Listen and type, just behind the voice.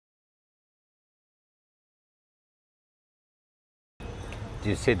Do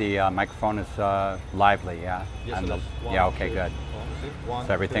you see the microphone is lively? Yeah. Yes, yeah. Okay. Good. So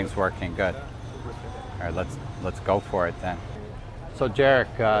everything's working. Good. All right. Let's go for it then. So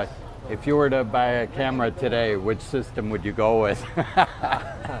Jarek, if you were to buy a camera today, which system would you go with?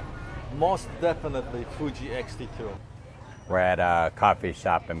 Most definitely Fuji X-T2. We're at a coffee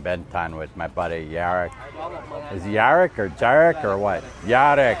shop in Benton with my buddy Jarek. Is it Jarek or Jarek or what?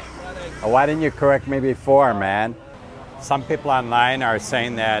 Jarek. Why didn't you correct me before, man? Some people online are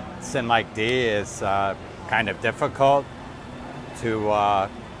saying that Cinelike D is kind of difficult to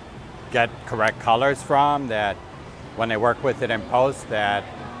get correct colors from, that when they work with it in post that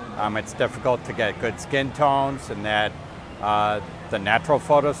it's difficult to get good skin tones, and that the natural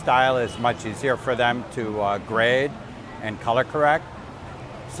photo style is much easier for them to grade and color correct.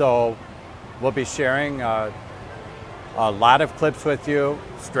 So we'll be sharing a lot of clips with you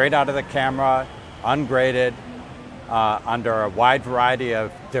straight out of the camera, ungraded, under a wide variety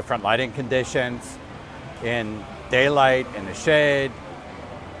of different lighting conditions, in daylight, in the shade,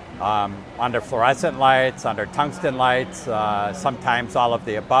 under fluorescent lights, under tungsten lights, sometimes all of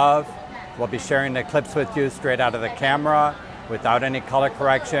the above. We'll be sharing the clips with you straight out of the camera without any color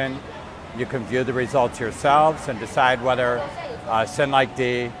correction. You can view the results yourselves and decide whether Cinelike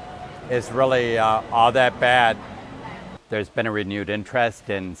D is really all that bad. There's been a renewed interest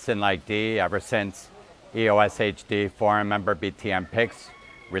in Cinelike D ever since EOS HD forum member BTM Pix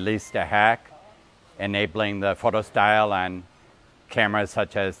released a hack enabling the photo style on cameras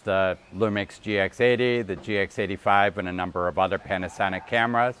such as the Lumix G85, the G85, and a number of other Panasonic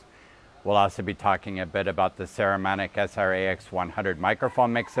cameras. We'll also be talking a bit about the Ceramic SR-AX100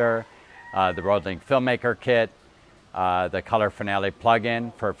 microphone mixer, the RodeLink Filmmaker Kit, the Color Finale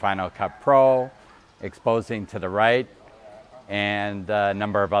plugin for Final Cut Pro, exposing to the right, and a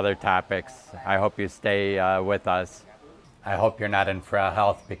number of other topics. I hope you stay with us. I hope you're not in frail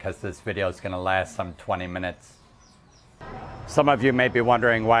health, because this video is going to last some 20 minutes. Some of you may be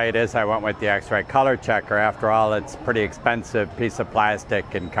wondering why it is I went with the X-Rite color checker. After all, it's a pretty expensive piece of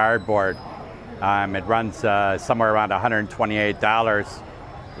plastic and cardboard. It runs somewhere around $128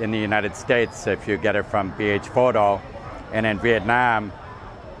 in the United States if you get it from BH Photo, and in Vietnam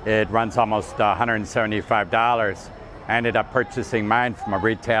it runs almost $175. I ended up purchasing mine from a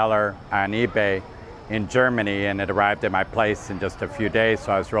retailer on eBay in Germany, and it arrived at my place in just a few days,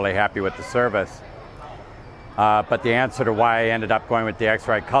 so I was really happy with the service. But the answer to why I ended up going with the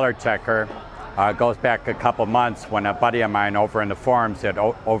X-Rite color checker goes back a couple months, when a buddy of mine over in the forums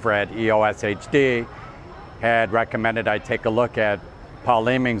over at EOS HD had recommended I take a look at Paul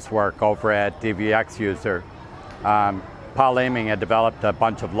Leeming's work over at DVX User. Paul Leeming had developed a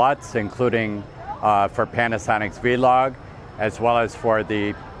bunch of LUTs, including for Panasonic's Vlog, as well as for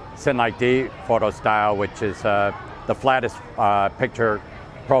the Cinelike D photo style, which is the flattest picture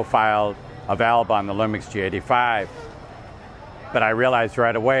profile available on the Lumix G85. But I realized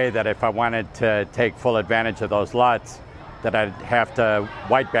right away that if I wanted to take full advantage of those LUTs, that I'd have to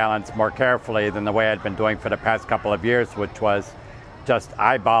white balance more carefully than the way I'd been doing for the past couple of years, which was just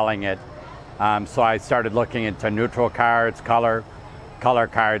eyeballing it. So I started looking into neutral cards, color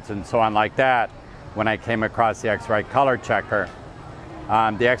cards, and so on like that when I came across the X-Rite color checker.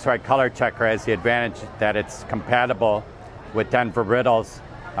 The X-Rite color checker has the advantage that it's compatible with Denver Riddle's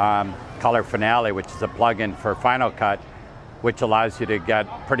Color Finale, which is a plugin for Final Cut, which allows you to get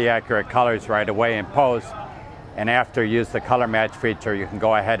pretty accurate colors right away in post. And after you use the color match feature, you can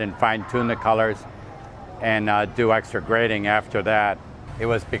go ahead and fine-tune the colors and do extra grading after that. It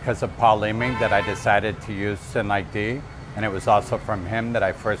was because of Paul Leeming that I decided to use Cinelike D, and it was also from him that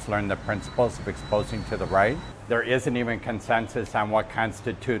I first learned the principles of exposing to the right. There isn't even consensus on what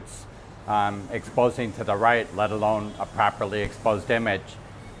constitutes exposing to the right, let alone a properly exposed image.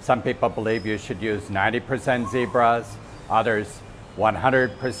 Some people believe you should use 90% zebras, others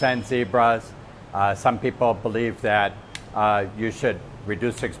 100% zebras. Some people believe that you should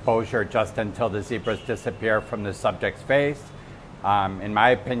reduce exposure just until the zebras disappear from the subject's face. In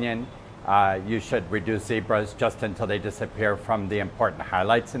my opinion, you should reduce zebras just until they disappear from the important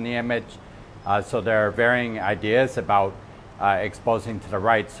highlights in the image. So there are varying ideas about exposing to the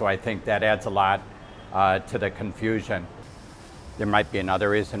right, so I think that adds a lot to the confusion. There might be another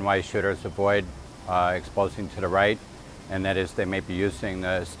reason why shooters avoid exposing to the right, and that is they may be using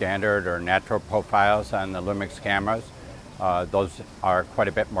the standard or natural profiles on the Lumix cameras. Those are quite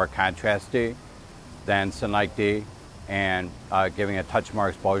a bit more contrasty than Cinelike D, and giving a touch more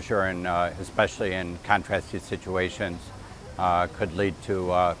exposure, and especially in contrasty situations, could lead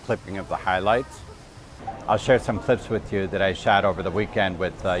to clipping of the highlights. I'll share some clips with you that I shot over the weekend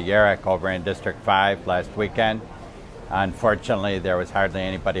with Jarek over in District 5 last weekend. Unfortunately, there was hardly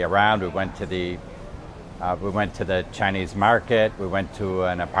anybody around. We went to the Chinese market. We went to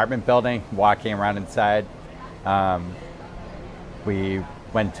an apartment building, walking around inside. We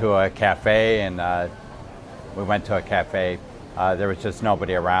went to a cafe, and there was just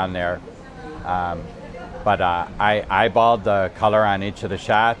nobody around there. But I eyeballed the color on each of the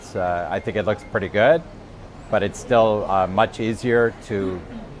shots. I think it looks pretty good, but it's still much easier to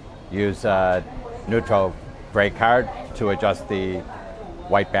use a neutral gray card to adjust the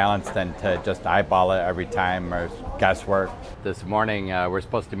white balance than to just eyeball it every time or guesswork. This morning we're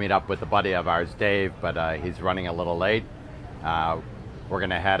supposed to meet up with a buddy of ours, Dave, but he's running a little late. We're going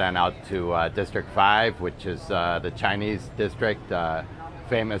to head on out to District 5, which is the Chinese district,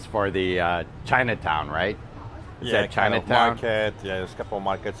 famous for the Chinatown, right? Is that Chinatown? Kind of market. Yeah, there's a couple of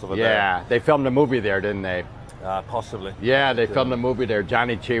markets over there. Yeah, they filmed a movie there, didn't they? Possibly. Yeah, they filmed a movie there,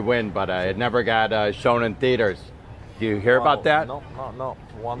 Johnny Chi Win, but it never got shown in theaters. Do you hear about that? No.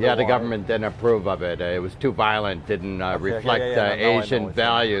 Yeah, the government didn't approve of it. It was too violent, didn't reflect Asian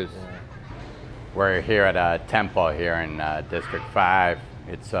values. Yeah. We're here at a temple here in District 5.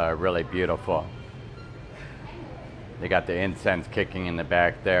 It's really beautiful. They got the incense kicking in the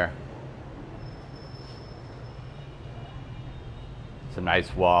back there. Some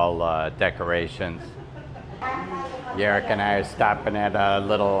nice wall decorations. Yarrick and I are stopping at a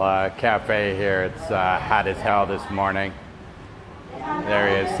little cafe here. It's hot as hell this morning. There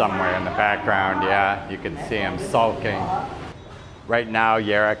he is somewhere in the background. Yeah, you can see him sulking. Right now,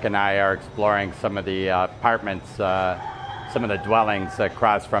 Yarrick and I are exploring some of the apartments, some of the dwellings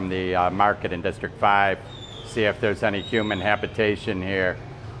across from the market in District 5. See if there's any human habitation here.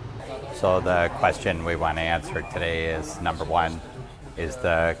 So the question we want to answer today is, number one, is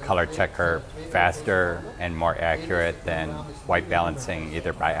the color checker faster and more accurate than white balancing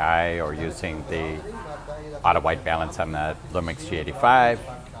either by eye or using the auto white balance on the Lumix G85?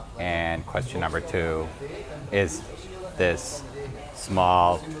 And question number two, is this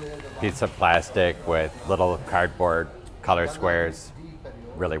small piece of plastic with little cardboard color squares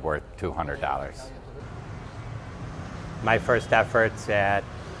really worth $200? My first efforts at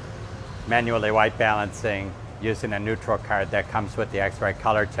manually white balancing using a neutral card that comes with the X-Rite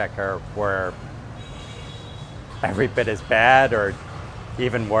color checker were every bit as bad or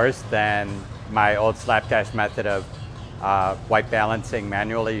even worse than my old slapdash method of white balancing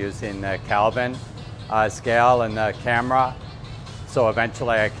manually using the Kelvin scale and the camera. So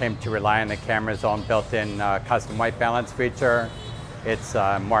eventually I came to rely on the camera's own built-in custom white balance feature. It's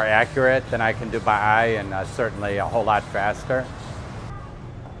more accurate than I can do by eye and certainly a whole lot faster.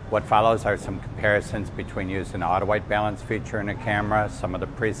 What follows are some comparisons between using the auto white balance feature in a camera, some of the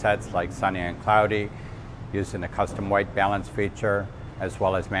presets like sunny and cloudy, using the custom white balance feature, as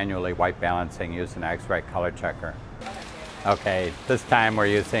well as manually white balancing using the X-Rite color checker. Okay, this time we're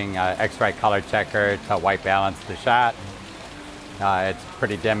using X-Rite color checker to white balance the shot. It's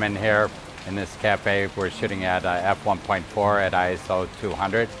pretty dim in here. In this cafe, we're shooting at f1.4 at ISO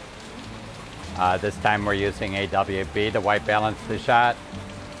 200. This time we're using AWB to white balance the shot.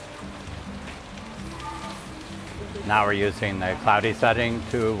 Now we're using the cloudy setting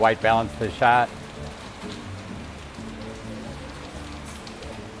to white balance the shot.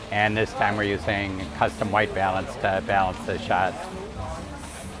 And this time we're using custom white balance to balance the shot.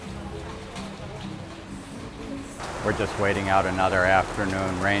 We're just waiting out another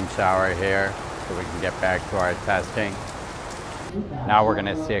afternoon rain shower here so we can get back to our testing. Now we're going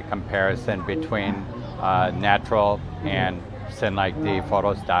to see a comparison between natural and Cinelike D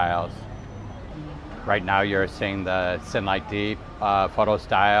photo styles. Right now you're seeing the Cinelike D photo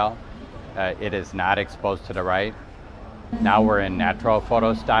style. It is not exposed to the right. Now we're in natural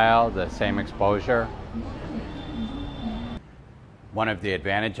photo style, the same exposure. One of the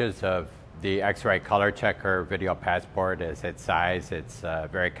advantages of the X-Rite color checker video passport is its size. It's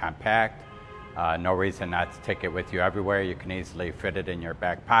very compact. No reason not to take it with you everywhere. You can easily fit it in your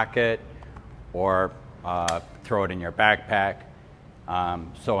back pocket or throw it in your backpack.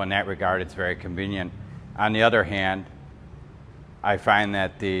 So in that regard, it's very convenient. On the other hand, I find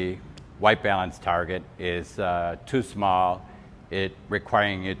that the white balance target is too small, it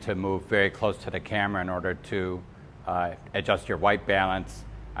requiring you to move very close to the camera in order to adjust your white balance.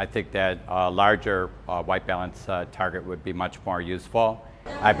 I think that a larger white balance target would be much more useful.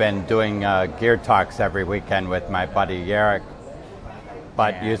 I've been doing gear talks every weekend with my buddy Yarrick,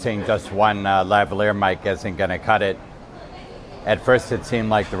 but using just one lavalier mic isn't going to cut it. At first it seemed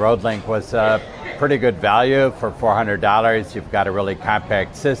like the RodeLink was a pretty good value for $400. You've got a really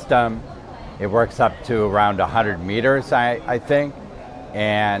compact system. It works up to around 100 meters, I think,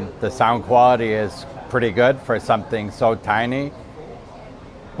 and the sound quality is pretty good for something so tiny.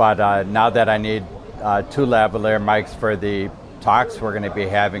 But now that I need 2 lavalier mics for the talks we're going to be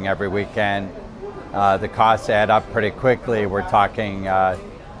having every weekend, the costs add up pretty quickly. We're talking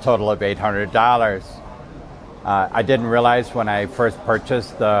total of $800. I didn't realize when I first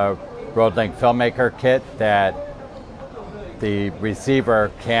purchased the RodeLink Filmmaker Kit that the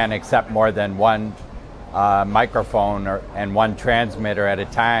receiver can accept more than one microphone and one transmitter at a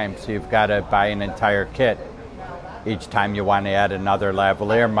time, so you've got to buy an entire kit. Each time you want to add another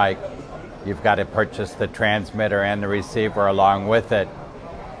lavalier mic, you've got to purchase the transmitter and the receiver along with it.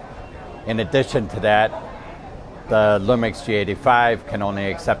 In addition to that, the Lumix G85 can only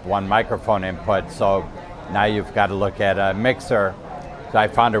accept one microphone input, so now you've got to look at a mixer. So I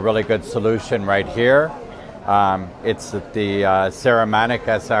found a really good solution right here. It's the Saramonic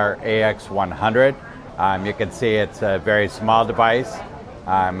SR AX100. You can see it's a very small device.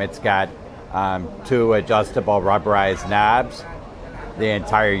 It's got 2 adjustable rubberized knobs. The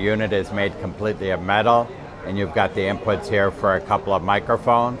entire unit is made completely of metal, and you've got the inputs here for a couple of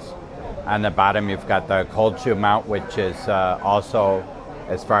microphones. On the bottom, you've got the cold shoe mount, which is also,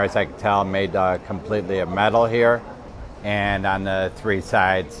 as far as I can tell, made completely of metal here. And on the 3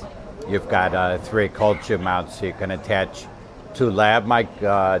 sides, you've got 3 cold shoe mounts, so you can attach 2 lav mic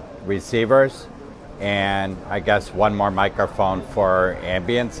receivers, and I guess 1 more microphone for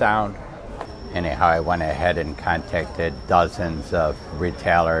ambient sound. Anyhow, I went ahead and contacted dozens of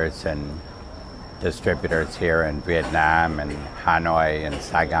retailers and distributors here in Vietnam and Hanoi and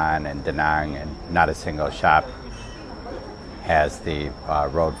Saigon and Da Nang, and not a single shop has the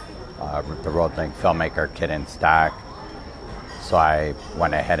RodeLink Filmmaker Kit in stock. So I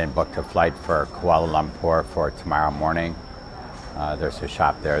went ahead and booked a flight for Kuala Lumpur for tomorrow morning. There's a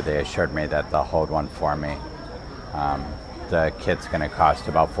shop there. They assured me that they'll hold one for me. The kit's going to cost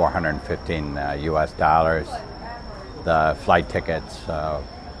about $415 US. The flight tickets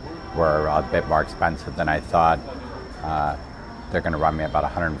were a bit more expensive than I thought. They're going to run me about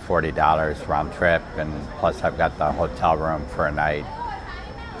 $140 round trip, and plus I've got the hotel room for a night.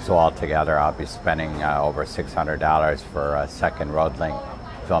 So altogether I'll be spending over $600 for a second RodeLink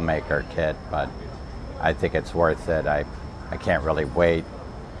Filmmaker Kit, but I think it's worth it. I can't really wait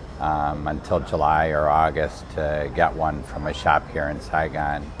until July or August to get one from a shop here in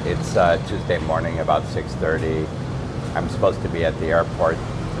Saigon. It's Tuesday morning, about 6:30. I'm supposed to be at the airport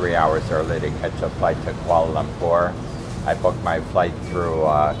 3 hours early to catch a flight to Kuala Lumpur. I booked my flight through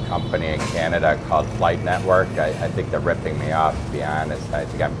a company in Canada called Flight Network. I think they're ripping me off, to be honest. I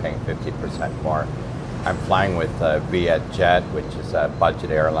think I'm paying 50% more. I'm flying with Vietjet, which is a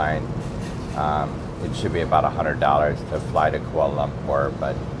budget airline. It should be about $100 to fly to Kuala Lumpur,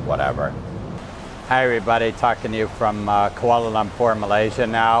 but whatever. Hi everybody, talking to you from Kuala Lumpur, Malaysia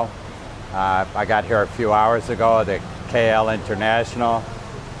now. I got here a few hours ago, the KL International.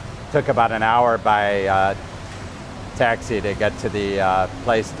 Took about an hour by taxi to get to the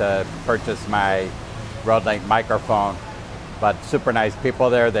place to purchase my RodeLink microphone. But super nice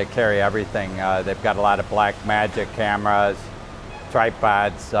people there. They carry everything. They've got a lot of Blackmagic cameras,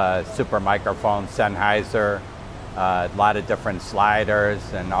 tripods, super microphones, Sennheiser, a lot of different sliders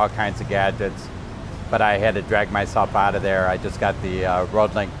and all kinds of gadgets. But I had to drag myself out of there. I just got the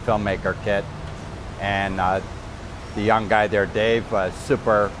RodeLink Filmmaker Kit, and the young guy there, Dave, was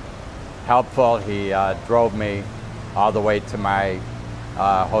super helpful. He drove me all the way to my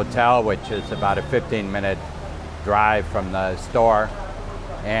hotel, which is about a 15-minute drive from the store.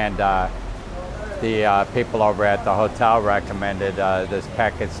 And the people over at the hotel recommended this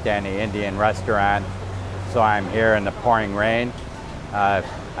Pakistani Indian restaurant. So I'm here in the pouring rain.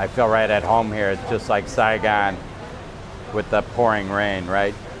 I feel right at home here. It's just like Saigon with the pouring rain,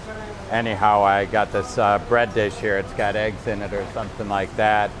 right? Anyhow, I got this bread dish here. It's got eggs in it or something like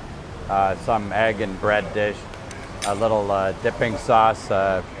that. Some egg and bread dish. A little dipping sauce,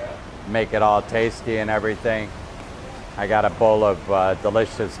 make it all tasty and everything. I got a bowl of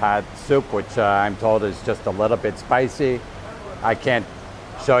delicious hot soup, which I'm told is just a little bit spicy. I can't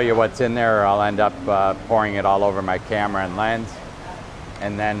show you what's in there, or I'll end up pouring it all over my camera and lens.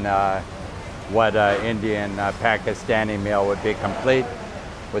 And then what Indian Pakistani meal would be complete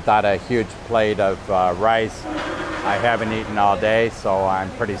without a huge plate of rice. I haven't eaten all day, so I'm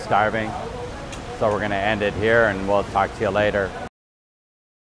pretty starving. So we're going to end it here, and we'll talk to you later.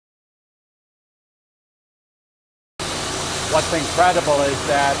 What's incredible is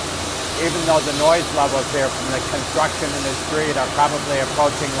that even though the noise levels here from the construction in the street are probably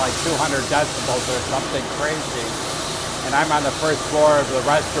approaching like 200 decibels or something crazy, and I'm on the first floor of the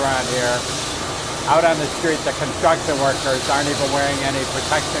restaurant here, out on the street the construction workers aren't even wearing any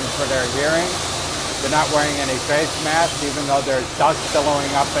protection for their hearing. They're not wearing any face masks, even though there's dust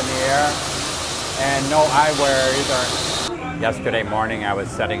billowing up in the air, and no eyewear either. Yesterday morning I was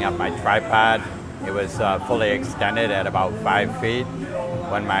setting up my tripod. It was fully extended at about 5 feet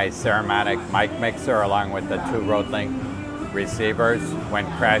when my Ceramic mic mixer along with the 2 RodeLink receivers went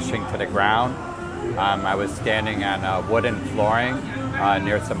crashing to the ground. I was standing on wooden flooring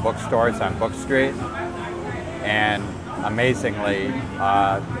near some bookstores on Book Street, and amazingly,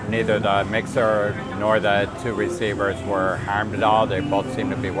 neither the mixer nor the 2 receivers were harmed at all. They both seem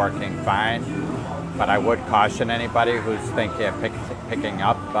to be working fine. But I would caution anybody who's thinking of picking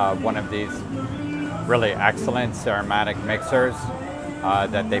up one of these really excellent ceramic mixers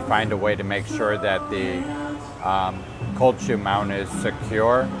that they find a way to make sure that the cold shoe mount is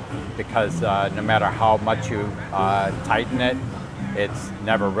secure, because no matter how much you tighten it, it's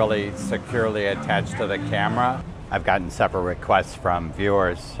never really securely attached to the camera. I've gotten several requests from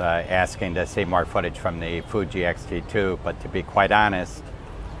viewers asking to see more footage from the Fuji X-T2, but to be quite honest,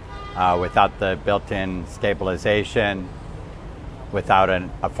 without the built-in stabilization, without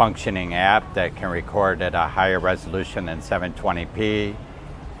a functioning app that can record at a higher resolution than 720p,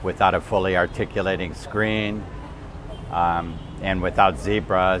 without a fully articulating screen, and without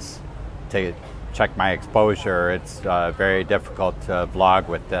zebras to check my exposure, it's very difficult to vlog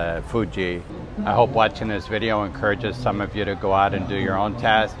with the Fuji. I hope watching this video encourages some of you to go out and do your own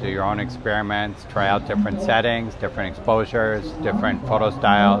tests, do your own experiments, try out different settings, different exposures, different photo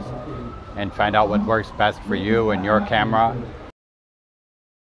styles, and find out what works best for you and your camera.